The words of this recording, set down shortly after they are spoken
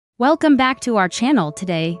Welcome back to our channel.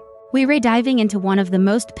 Today, we're diving into one of the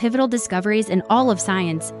most pivotal discoveries in all of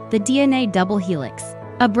science, the DNA double helix,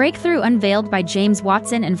 a breakthrough unveiled by James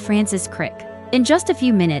Watson and Francis Crick. In just a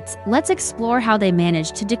few minutes, let's explore how they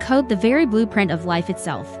managed to decode the very blueprint of life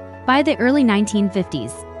itself. By the early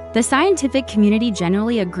 1950s, the scientific community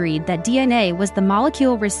generally agreed that DNA was the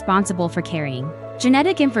molecule responsible for carrying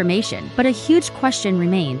genetic information, but a huge question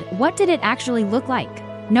remained: what did it actually look like?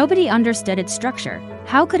 Nobody understood its structure.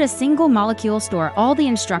 How could a single molecule store all the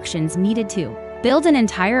instructions needed to build an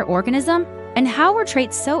entire organism? And how were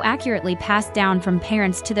traits so accurately passed down from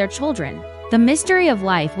parents to their children? The mystery of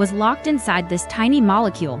life was locked inside this tiny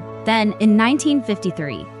molecule. Then, in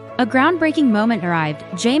 1953, a groundbreaking moment arrived.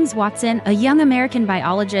 James Watson, a young American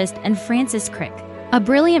biologist, and Francis Crick, a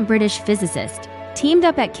brilliant British physicist, teamed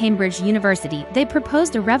up at Cambridge University. They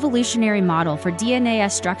proposed a revolutionary model for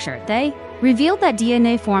DNA's structure. They revealed that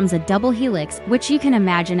DNA forms a double helix, which you can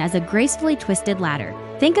imagine as a gracefully twisted ladder.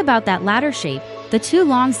 Think about that ladder shape. The two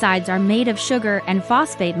long sides are made of sugar and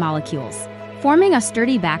phosphate molecules, forming a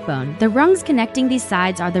sturdy backbone. The rungs connecting these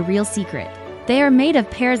sides are the real secret. They are made of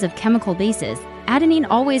pairs of chemical bases. Adenine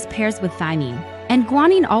always pairs with thymine, and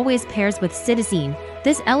guanine always pairs with cytosine.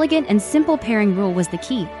 This elegant and simple pairing rule was the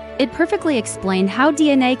key. It perfectly explained how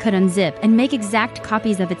DNA could unzip and make exact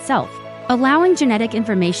copies of itself, allowing genetic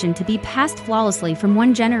information to be passed flawlessly from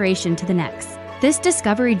one generation to the next. This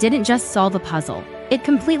discovery didn't just solve a puzzle. It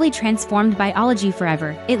completely transformed biology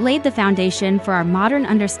forever. It laid the foundation for our modern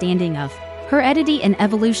understanding of heredity and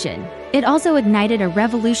evolution. It also ignited a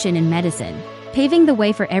revolution in medicine, paving the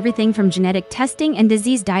way for everything from genetic testing and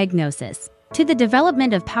disease diagnosis to the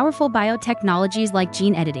development of powerful biotechnologies like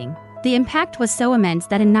gene editing. The impact was so immense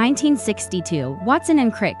that in 1962, Watson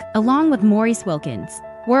and Crick, along with Maurice Wilkins,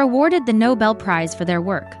 were awarded the Nobel Prize for their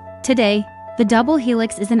work. Today, the double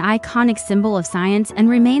helix is an iconic symbol of science and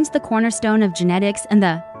remains the cornerstone of genetics and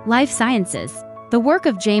the life sciences. The work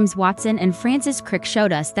of James Watson and Francis Crick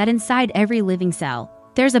showed us that inside every living cell,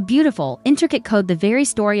 there's a beautiful, intricate code, the very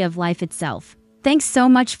story of life itself. Thanks so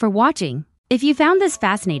much for watching. If you found this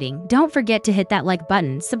fascinating, don't forget to hit that like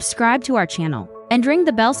button, subscribe to our channel, and ring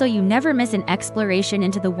the bell so you never miss an exploration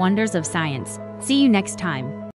into the wonders of science. See you next time.